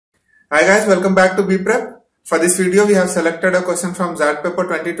Hi guys, welcome back to BPrep. For this video, we have selected a question from XAT paper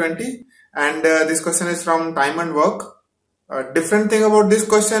 2020 and this question is from time and work. Different thing about this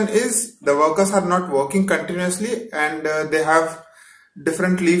question is the workers are not working continuously and they have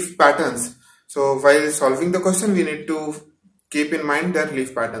different leaf patterns. So while solving the question, we need to keep in mind their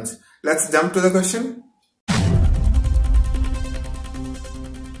leaf patterns. Let's jump to the question.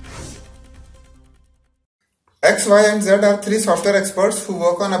 X, Y and Z are three software experts who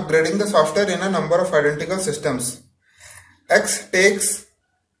work on upgrading the software in a number of identical systems. X takes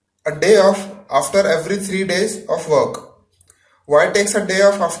a day off after every 3 days of work. Y takes a day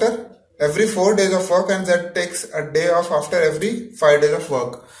off after every 4 days of work and Z takes a day off after every 5 days of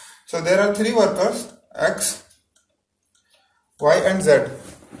work. So there are three workers, X, Y and Z,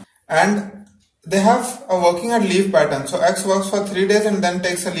 and they have a working at leave pattern. So X works for 3 days and then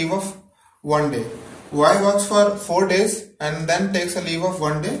takes a leave of 1 day. Y works for 4 days and then takes a leave of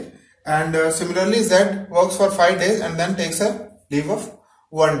 1 day, and similarly Z works for 5 days and then takes a leave of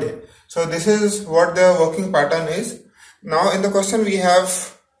 1 day. So this is what the working pattern is. Now in the question we have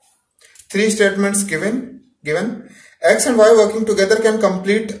three statements given. X and Y working together can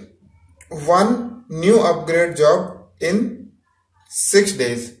complete one new upgrade job in 6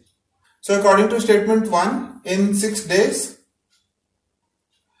 days. So according to statement 1, in 6 days,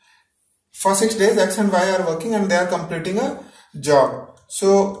 for 6 days X and Y are working and they are completing a job.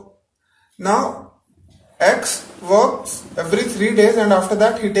 So now X works every 3 days and after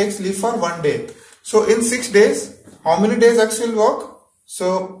that he takes leave for 1 day. So in 6 days, how many days X will work?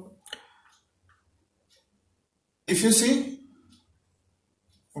 So if you see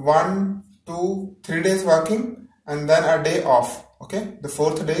 1, 2, 3 days working and then a day off. Okay, the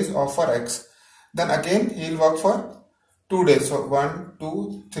 4th day is off for X. Then again he will work for 2 days. So 1,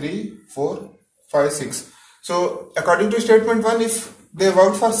 2, 3, 4, 5, 6. So according to statement 1, if they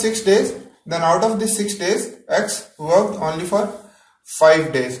worked for 6 days, then out of these 6 days, X worked only for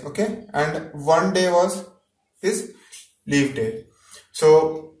 5 days. Okay, and 1 day was his leave day.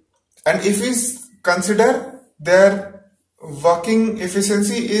 So, and if we consider their working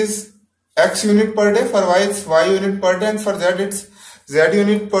efficiency is X unit per day, for Y it's Y unit per day, and for Z it's Z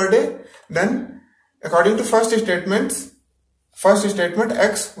unit per day, then according to first statement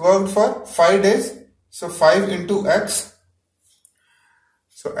X worked for 5 days, so 5 into X,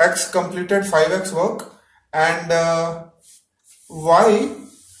 so X completed 5X work, and Y,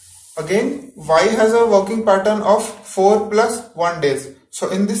 again Y has a working pattern of 4 plus 1 days. So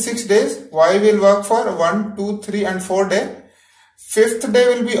in these 6 days Y will work for 1, 2, 3 and 4 days. 5th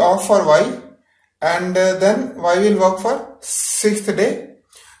day will be off for Y, and then Y will work for 6th day.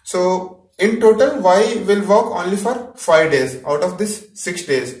 So in total, Y will work only for 5 days out of this 6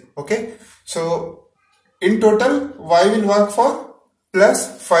 days. Okay. So in total, Y will work for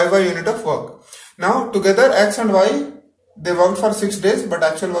plus 5Y unit of work. Now together X and Y, they worked for 6 days, but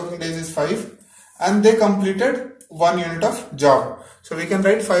actual working days is 5, and they completed 1 unit of job. So we can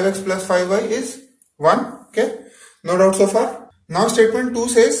write 5X plus 5Y is 1. Okay. No doubt so far. Now statement 2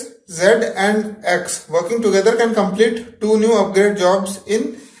 says Z and X working together can complete 2 new upgrade jobs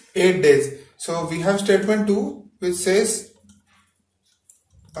in 8 days. So we have statement 2 which says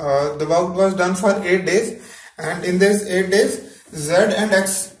the work was done for 8 days, and in this 8 days Z and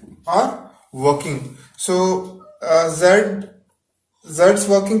X are working. So Z's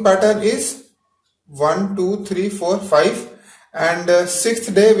working pattern is 1, 2, 3, 4, 5, and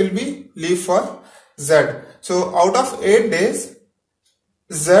 6th day will be leave for Z. So out of 8 days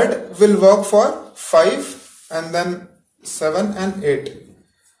Z will work for 5 and then 7 and 8.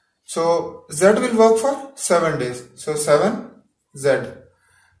 So Z will work for 7 days. So 7 Z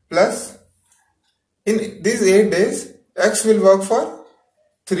plus in these 8 days X will work for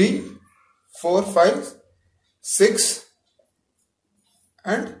 3, 4, 5, 6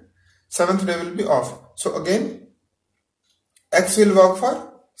 and 7th day will be off. So again X will work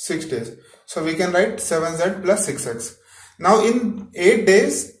for 6 days. So we can write 7Z plus 6X. Now in 8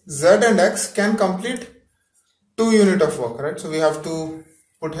 days Z and X can complete 2 unit of work, right? So we have to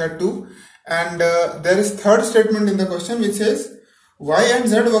put here 2, and there is third statement in the question which says Y and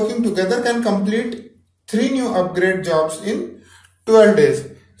Z working together can complete 3 new upgrade jobs in 12 days.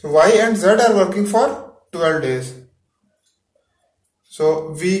 So Y and Z are working for 12 days. So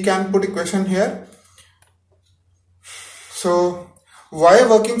we can put equation here. So Y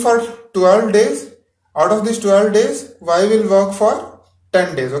working for 12 days, out of these 12 days Y will work for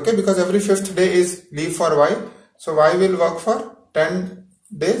 10 days. Okay, because every 5th day is leave for Y. So Y will work for 10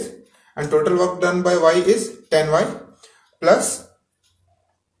 days and total work done by Y is 10Y, plus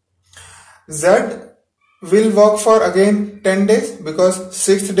Z will work for again 10 days because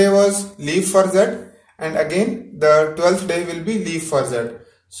 6th day was leave for Z, and again the 12th day will be leave for Z.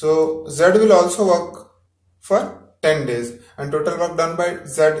 So Z will also work for 10 days and total work done by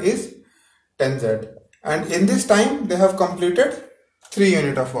Z is 10Z. And in this time they have completed 3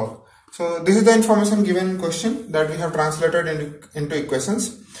 units of work. So this is the information given in question that we have translated into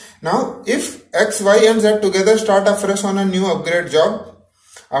equations. Now if X, Y and Z together start afresh on a new upgrade job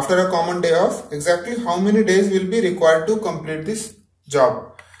after a common day off, exactly how many days will be required to complete this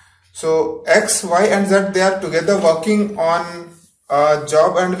job? So X, Y and Z, they are together working on a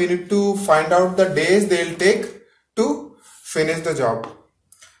job and we need to find out the days they will take to finish the job.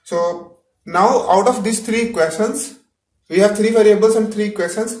 So now out of these 3 equations, we have 3 variables and 3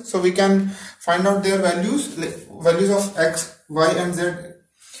 equations, so we can find out their values of X, Y and Z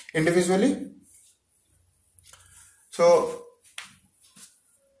individually. So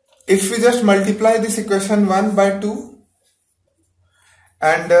if we just multiply this equation 1 by 2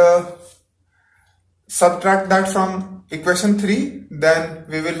 and subtract that from equation 3, then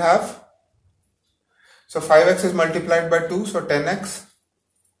we will have, so 5x is multiplied by 2, so 10x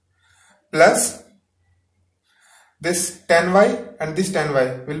plus this 10y and this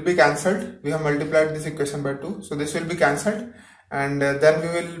 10y will be cancelled. We have multiplied this equation by 2, so this will be cancelled, and then we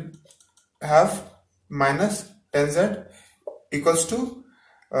will have minus 10z equals to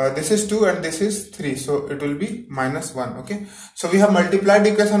this is 2 and this is 3, so it will be minus 1. Okay, so we have multiplied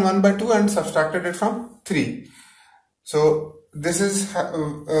equation 1 by 2 and subtracted it from 3. So this is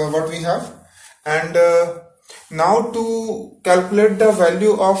what we have. And now to calculate the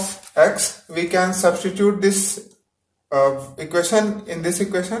value of x, we can substitute this equation in this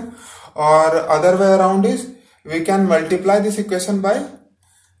equation, or other way around is we can multiply this equation by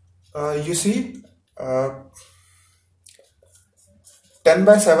 10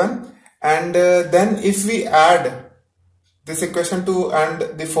 by 7, and then if we add this equation to and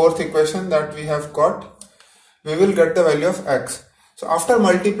the 4th equation that we have got, we will get the value of x. So after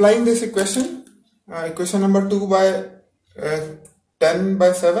multiplying this equation, equation number 2 by 10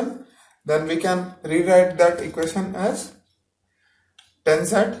 by 7, then we can rewrite that equation as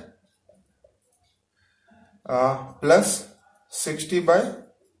 10z plus 60 by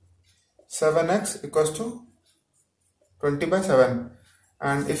 7x equals to 20 by 7.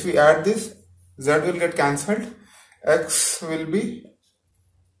 And if we add this, z will get cancelled, x will be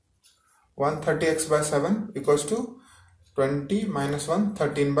 130x by 7 equals to 20 minus 1,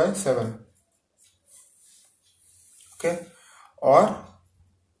 13 by 7. Okay, or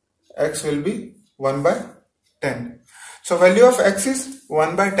x will be 1 by 10. So value of x is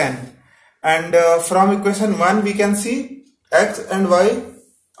 1 by 10, and from equation 1 we can see x and y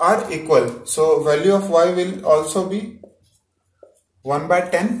are equal, so value of y will also be 1 by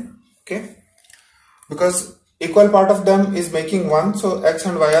 10. Okay, because equal part of them is making 1, so x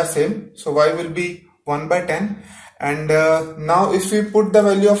and y are same, so y will be 1 by 10. And now if we put the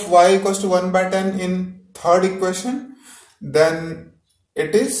value of y equals to 1 by 10 in 3rd equation, then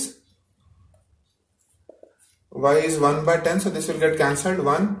it is y is 1 by 10, so this will get cancelled,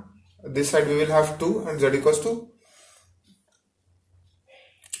 1, this side we will have 2, and z equals to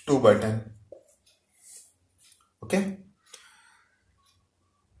 2 by 10. Okay,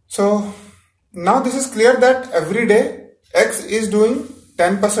 so now this is clear that every day x is doing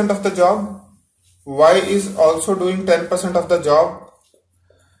 10% of the job, y is also doing 10% of the job,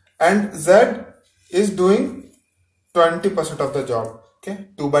 and z is doing 20% of the job. Okay,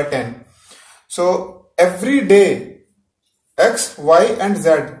 2 by 10. So every day x, y and z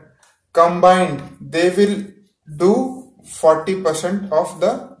combined, they will do 40% of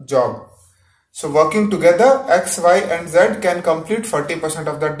the job. So working together, x, y and z can complete 40%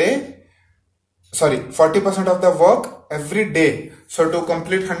 of the day, 40% of the work every day. So to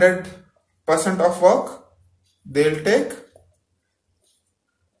complete 100% of work, they will take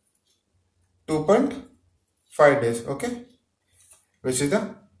 2.5 days. Okay, which is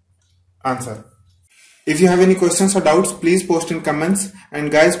the answer. If you have any questions or doubts, please post in comments,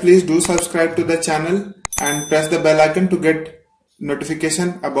 and guys, please do subscribe to the channel and press the bell icon to get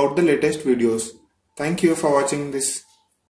notification about the latest videos. Thank you for watching this.